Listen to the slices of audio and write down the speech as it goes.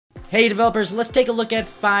Hey developers, let's take a look at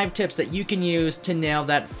 5 tips that you can use to nail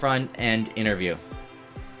that front-end interview.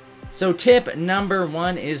 So tip number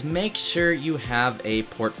 1 is make sure you have a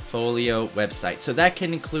portfolio website. So that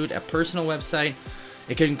can include a personal website.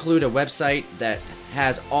 It could include a website that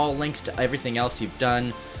has all links to everything else you've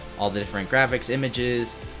done, all the different graphics,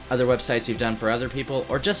 images, other websites you've done for other people,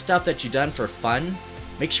 or just stuff that you've done for fun.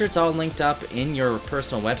 Make sure it's all linked up in your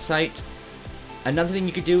personal website. Another thing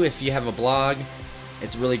you could do if you have a blog,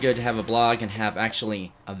 it's really good to have a blog and have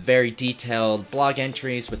actually a very detailed blog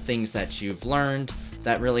entries with things that you've learned.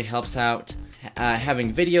 That really helps out.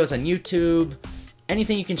 Having videos on YouTube,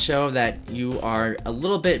 anything you can show that you are a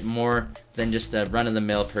little bit more than just a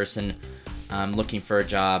run-of-the-mill person looking for a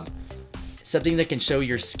job. Something that can show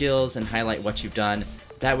your skills and highlight what you've done.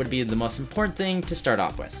 That would be the most important thing to start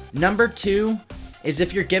off with. Number 2 is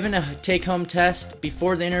if you're given a take-home test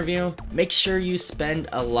before the interview, make sure you spend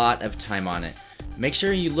a lot of time on it. Make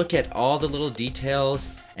sure you look at all the little details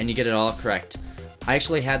and you get it all correct. I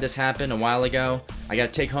actually had this happen a while ago. I got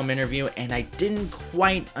a take-home interview and I didn't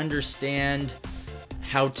quite understand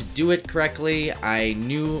how to do it correctly. I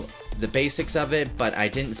knew the basics of it, but I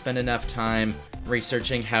didn't spend enough time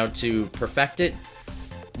researching how to perfect it.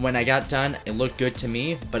 When I got done, it looked good to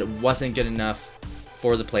me, but it wasn't good enough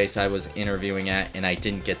for the place I was interviewing at, and I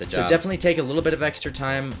didn't get the job. So definitely take a little bit of extra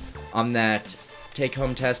time on that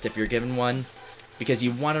take-home test if you're given one, because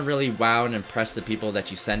you want to really wow and impress the people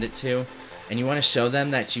that you send it to, and you want to show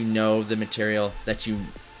them that you know the material, that you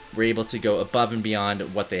were able to go above and beyond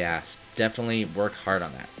what they asked. Definitely work hard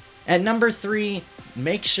on that. At number 3,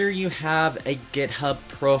 make sure you have a GitHub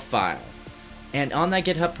profile. And on that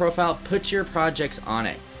GitHub profile, put your projects on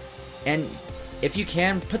it. And if you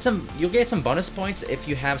can, you'll get some bonus points if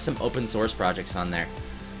you have some open source projects on there.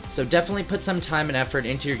 So definitely put some time and effort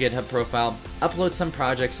into your GitHub profile, upload some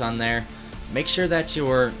projects on there. Make sure that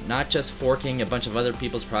you're not just forking a bunch of other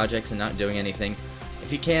people's projects and not doing anything.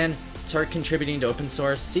 If you can, start contributing to open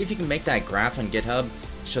source. See if you can make that graph on GitHub,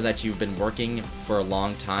 show that you've been working for a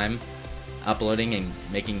long time, uploading and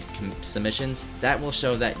making submissions. That will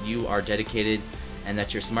show that you are dedicated and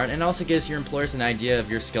that you're smart, and also gives your employers an idea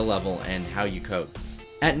of your skill level and how you code.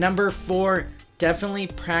 At number 4, definitely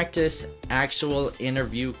practice actual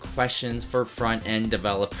interview questions for front-end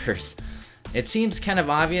developers. It seems kind of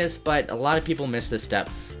obvious, but a lot of people miss this step.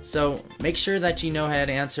 So make sure that you know how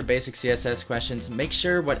to answer basic CSS questions. Make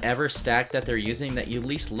sure whatever stack that they're using, that you at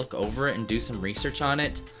least look over it and do some research on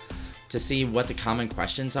it to see what the common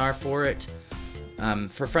questions are for it.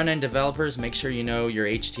 For front-end developers, make sure you know your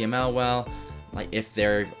HTML well. Like if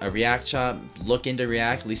they're a React shop, look into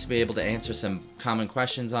React, at least be able to answer some common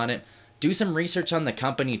questions on it. Do some research on the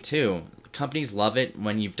company too. Companies love it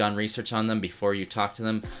when you've done research on them before you talk to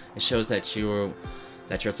them. It shows that you're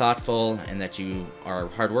thoughtful and that you are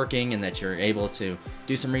hardworking and that you're able to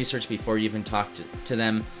do some research before you even talk to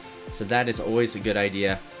them. So that is always a good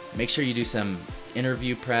idea. Make sure you do some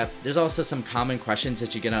interview prep. There's also some common questions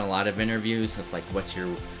that you get on a lot of interviews of like, what's your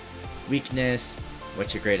weakness?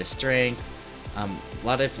 What's your greatest strength? A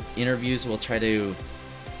lot of interviews will try to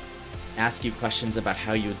ask you questions about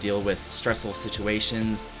how you deal with stressful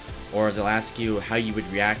situations, or they'll ask you how you would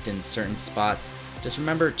react in certain spots. Just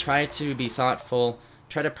remember, try to be thoughtful,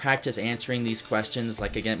 try to practice answering these questions.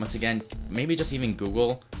 Like once again, maybe just even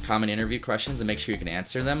Google common interview questions and make sure you can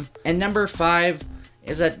answer them. And number 5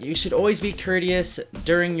 is that you should always be courteous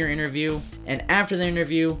during your interview, and after the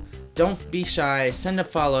interview, don't be shy, send up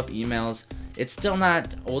follow-up emails. It's still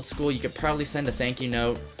not old school. You could probably send a thank you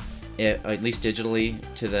note, at least digitally,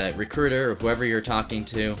 to the recruiter or whoever you're talking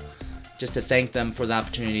to, just to thank them for the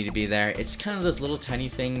opportunity to be there. It's kind of those little tiny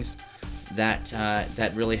things that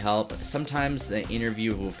that really help. Sometimes the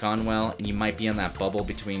interview will have gone well and you might be on that bubble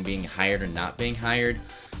between being hired or not being hired.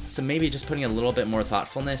 So maybe just putting a little bit more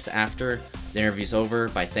thoughtfulness after the interview's over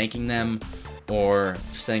by thanking them, or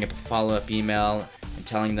sending up a follow-up email and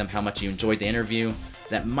telling them how much you enjoyed the interview.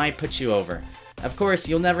 That might put you over. Of course,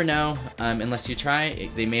 you'll never know unless you try.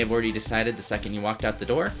 They may have already decided the second you walked out the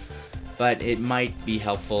door, but it might be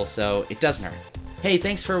helpful, so it doesn't hurt. Hey,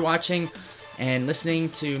 thanks for watching and listening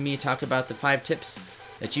to me talk about the 5 tips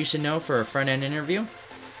that you should know for a front-end interview.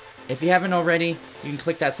 If you haven't already, you can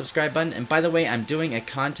click that subscribe button. And by the way, I'm doing a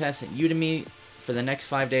contest at Udemy for the next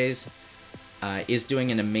 5 days. Is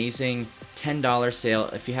doing an amazing $10 sale.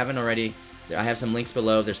 If you haven't already, I have some links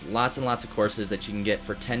below. There's lots and lots of courses that you can get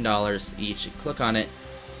for $10 each. Click on it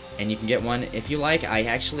and you can get one. If you like, I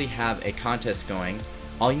actually have a contest going.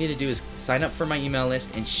 All you need to do is sign up for my email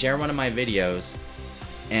list and share one of my videos,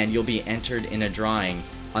 and you'll be entered in a drawing.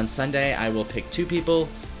 On Sunday, I will pick 2 people.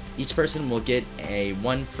 Each person will get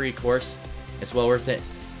one free course. It's well worth it.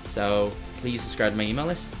 So please subscribe to my email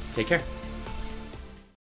list. Take care.